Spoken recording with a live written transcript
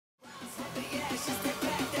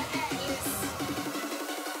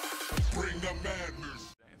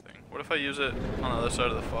What if I use it on the other side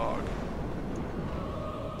of the fog?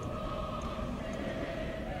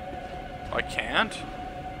 I can't?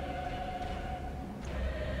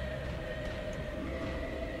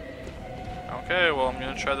 Okay, well I'm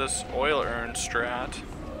gonna try this oil urn strat.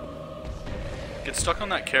 Get stuck on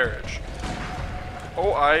that carriage.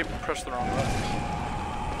 Oh, I pressed the wrong button.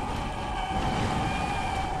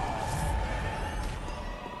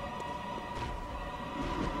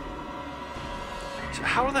 So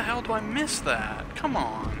how the hell do I miss that? Come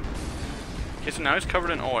on. Okay, so now he's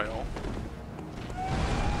covered in oil.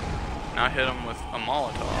 Now I hit him with a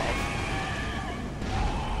Molotov.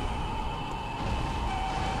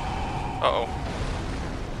 Uh-oh.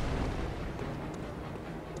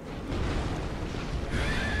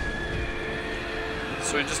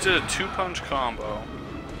 So he just did a 2-punch combo.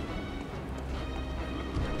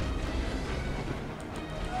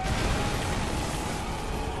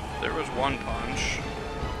 There was 1 punch.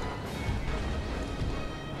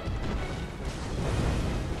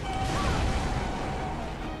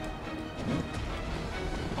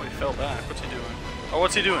 Oh, he fell back. What's he doing? Oh,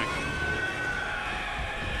 what's he doing?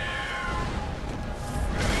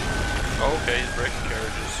 Oh, okay, he's breaking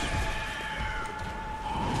carriages.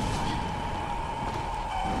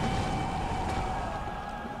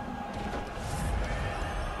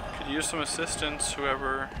 Could use some assistance,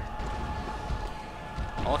 whoever.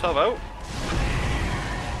 Molotov out.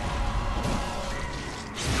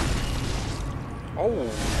 Oh.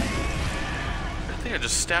 I think I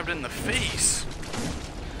just stabbed it in the face.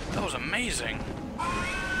 That was amazing.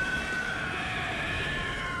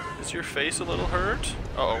 Is your face a little hurt?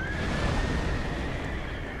 Uh-oh.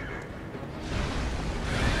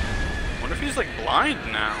 Wonder if he's like blind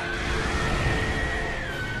now.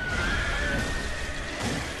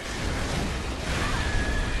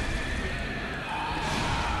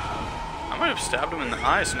 I might have stabbed him in the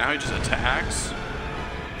eye, so now he just attacks.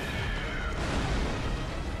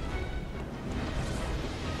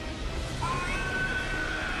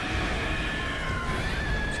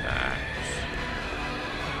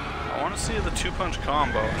 I want to see the 2-punch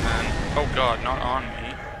combo, and then... Oh god, not on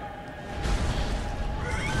me.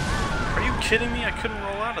 Are you kidding me? I couldn't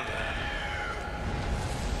roll out of that.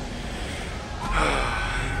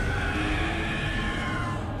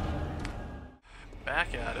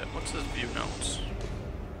 Back at it. What's his view notes?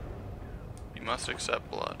 You must accept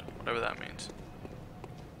blood. Whatever that means.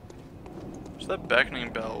 So that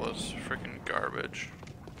beckoning bell was freaking garbage.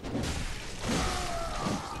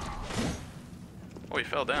 Oh, he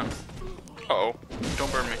fell down. Uh-oh.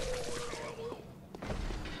 Don't burn me.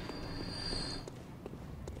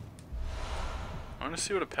 I want to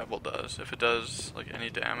see what a pebble does. If it does, like, any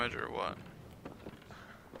damage or what.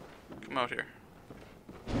 Come out here.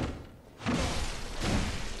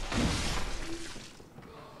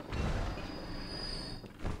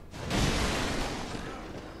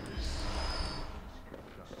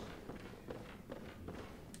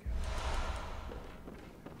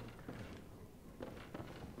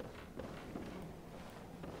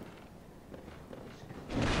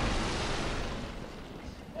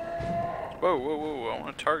 Whoa, whoa, whoa, I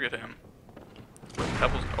want to target him.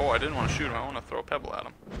 Pebbles. Oh, I didn't want to shoot him, I want to throw a pebble at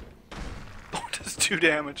him. Oh, it does 2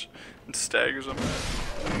 damage and staggers him.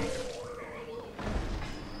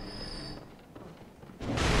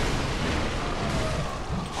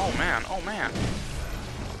 Oh man, oh man.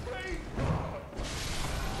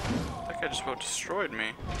 That guy just about destroyed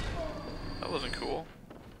me. That wasn't cool.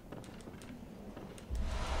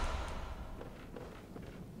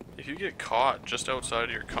 If you get caught just outside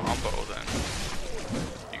of your combo, then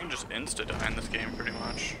you can just insta-die in this game pretty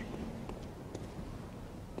much.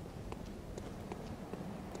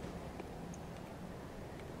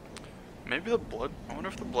 Maybe the blood... I wonder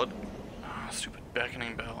if the blood... Ah, stupid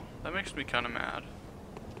beckoning bell. That makes me kind of mad.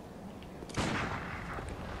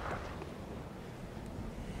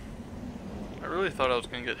 I really thought I was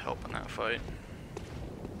going to get help in that fight.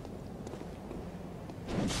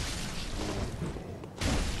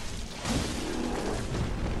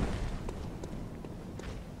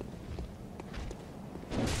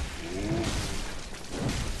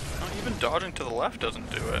 Dodging to the left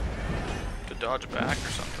doesn't do it. To dodge back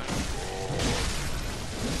or something.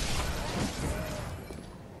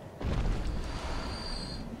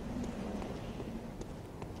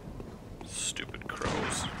 Stupid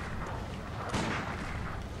crows.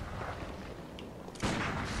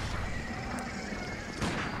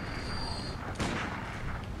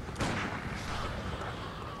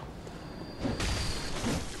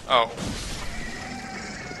 Oh.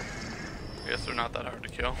 I guess they're not that hard to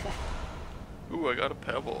kill. Ooh, I got a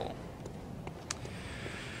pebble.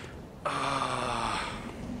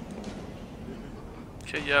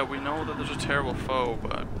 Okay, yeah, we know that there's a terrible foe,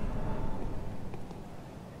 but...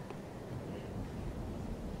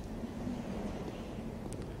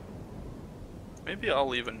 maybe I'll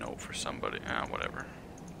leave a note for somebody. Whatever.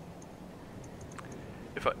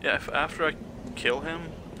 If after I kill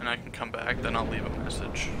him and I can come back, then I'll leave a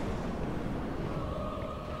message.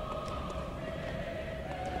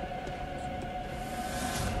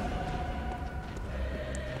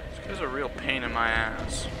 This guy's a real pain in my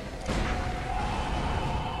ass.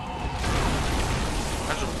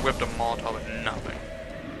 I just whipped a Molotov at nothing.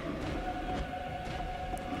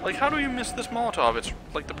 Like, how do you miss this Molotov? It's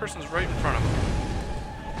like the person's right in front of him.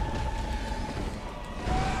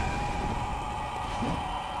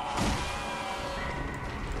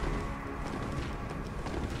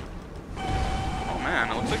 Oh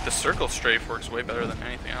man, it looks like the circle strafe works way better than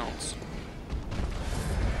anything else.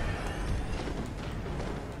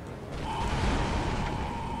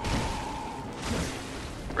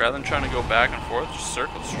 Rather than trying to go back and forth, just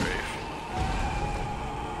circle strafe.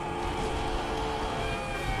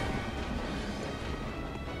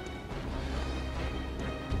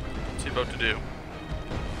 What's he about to do?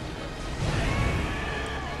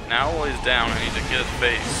 Now while he's down, I need to get his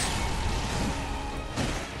face.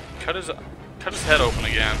 Cut his head open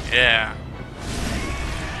again. Yeah.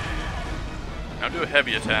 Now do a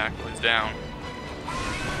heavy attack while he's down.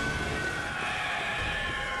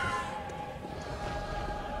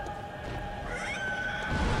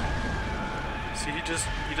 See, he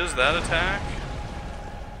does that attack,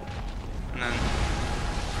 and then,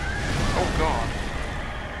 oh god,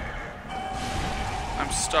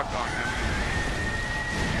 I'm stuck on him.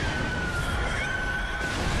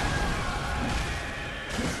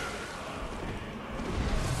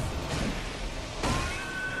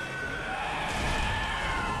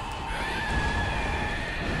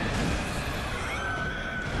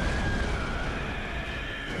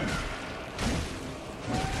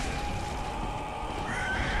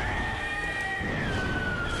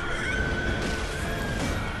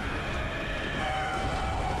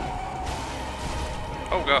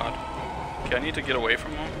 Oh god. Okay, I need to get away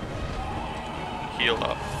from him. Heal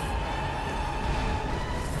up.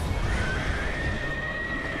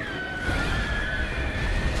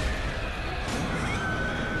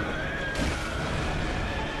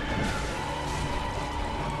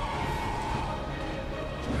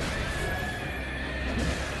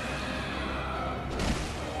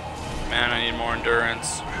 Man, I need more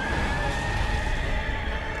endurance.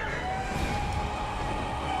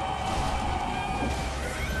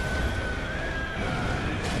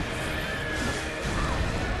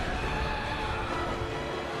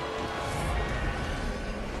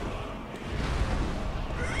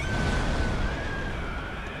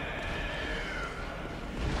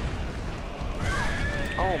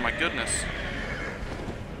 Oh my goodness.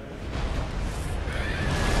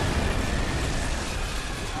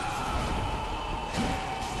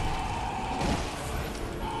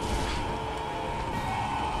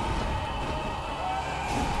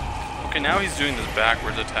 Okay, now he's doing this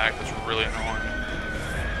backwards attack that's really annoying.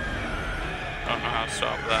 I don't know how to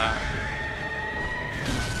stop that.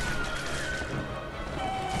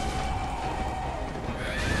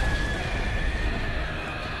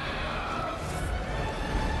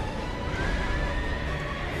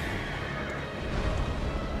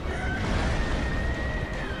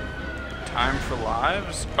 Time for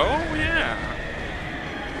lives? Oh yeah!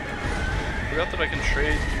 Forgot that I can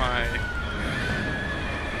trade my...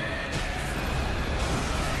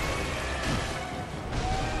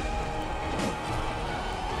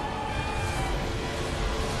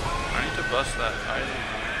 I need to bust that item.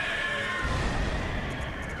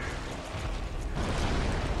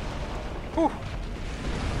 Whew!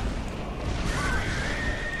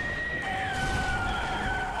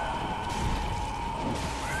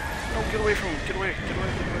 Get away from him, get away, get away,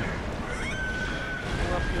 get away.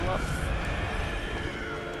 Heal up, heal up.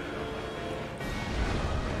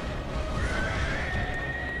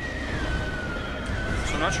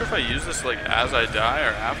 So I'm not sure if I use this like as I die or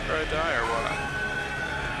after I die or what.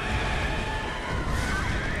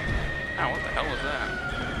 Ow, what the hell was that?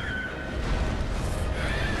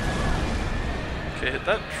 Okay,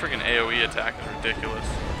 that friggin' AoE attack is ridiculous.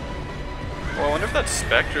 Well, I wonder if that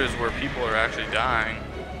Spectre is where people are actually dying.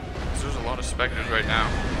 There's a lot of specters right now.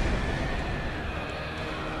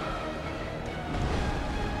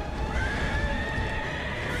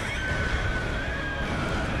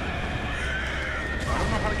 I don't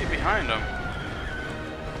know how to get behind them.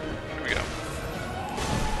 Here we go.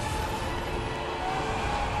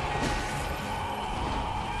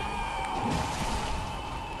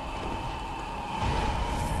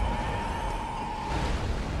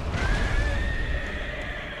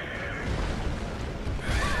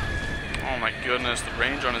 goodness, the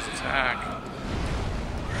range on his attack.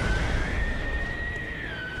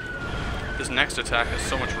 His next attack has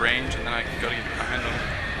so much range, and then I gotta get behind him.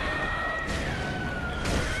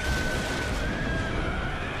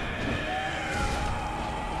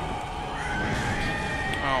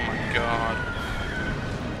 Oh my god.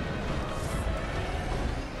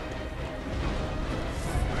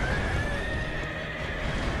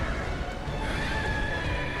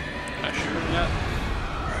 Can I shoot him yet?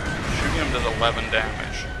 Shooting him does 11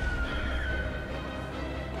 damage.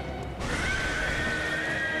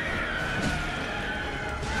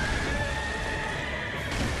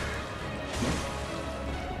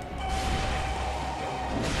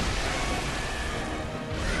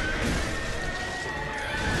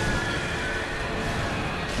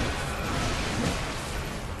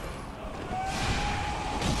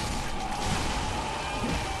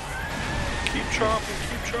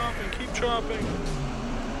 Keep chopping.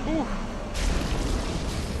 Whew.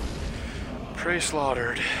 Prey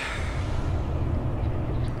slaughtered.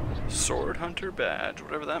 Sword Hunter badge,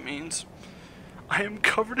 whatever that means. I am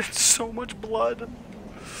covered in so much blood.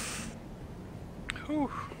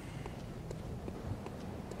 Whew.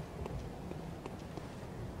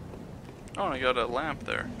 Oh, I got a lamp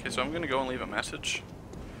there. Okay, so I'm gonna go and leave a message.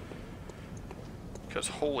 Because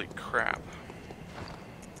holy crap.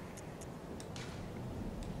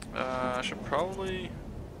 I should probably...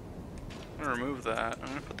 I'm gonna remove that. I'm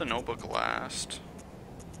gonna put the notebook last.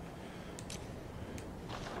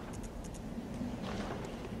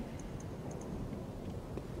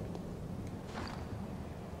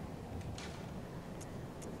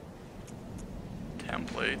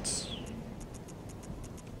 Templates.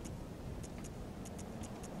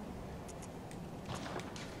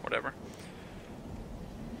 Whatever.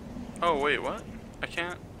 Oh wait, what? I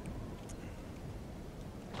can't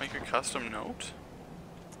make a custom note?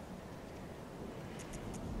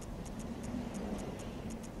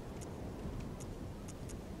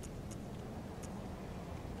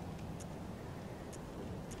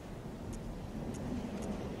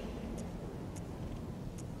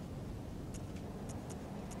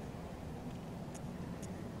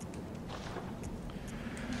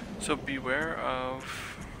 So beware of...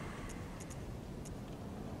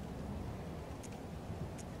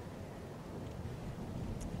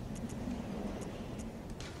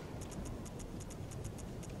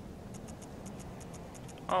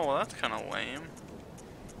 Oh, well that's kind of lame.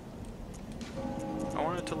 I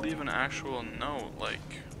wanted to leave an actual note, like...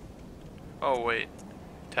 Oh wait,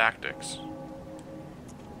 tactics.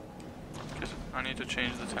 Because I need to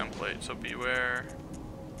change the template, so beware.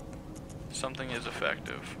 Something is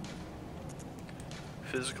effective.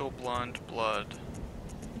 Physical blunt, blood.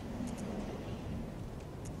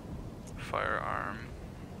 Firearm.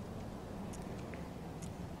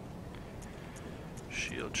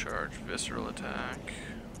 Shield charge, visceral attack.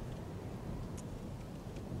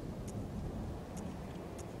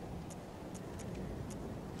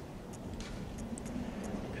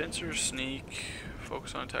 Pincer, sneak,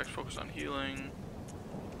 focus on attacks, focus on healing.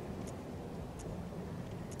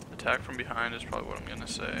 Attack from behind is probably what I'm gonna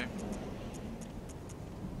say.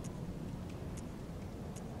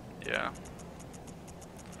 Yeah.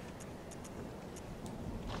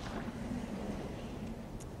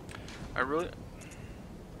 I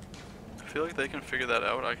feel like they can figure that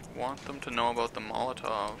out. I want them to know about the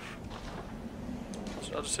Molotov.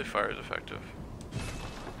 So I'll just say fire is effective.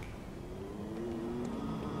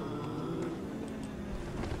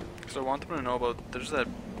 Because I want them to know about, there's that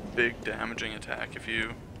big damaging attack if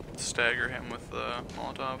you stagger him with the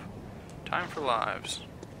Molotov. Time for lives.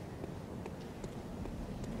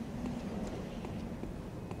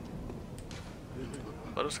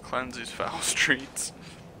 Let us cleanse these foul streets.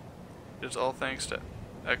 It is all thanks to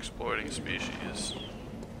exploiting species.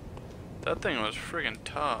 That thing was friggin'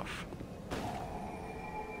 tough.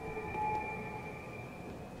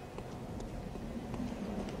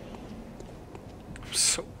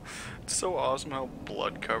 It's so awesome how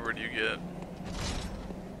blood covered you get.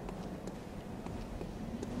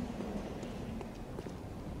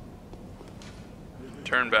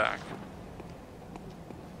 Turn back.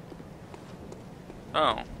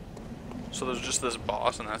 Oh. So there's just this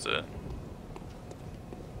boss and that's it.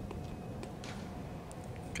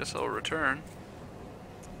 Guess I'll return.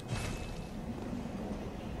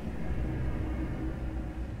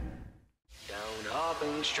 Down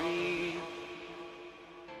Auburn Street,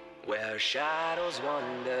 where shadows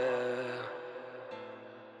wander,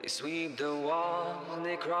 they sweep the walls,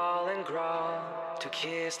 they crawl and crawl to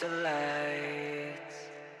kiss the lights.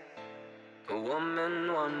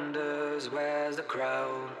 woman wonders where's the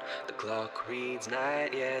crowd. The clock reads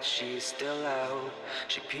night, yet she's still out.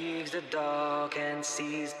 She peeves the dark and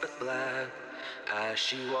sees but black as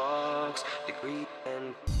she walks the green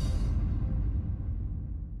and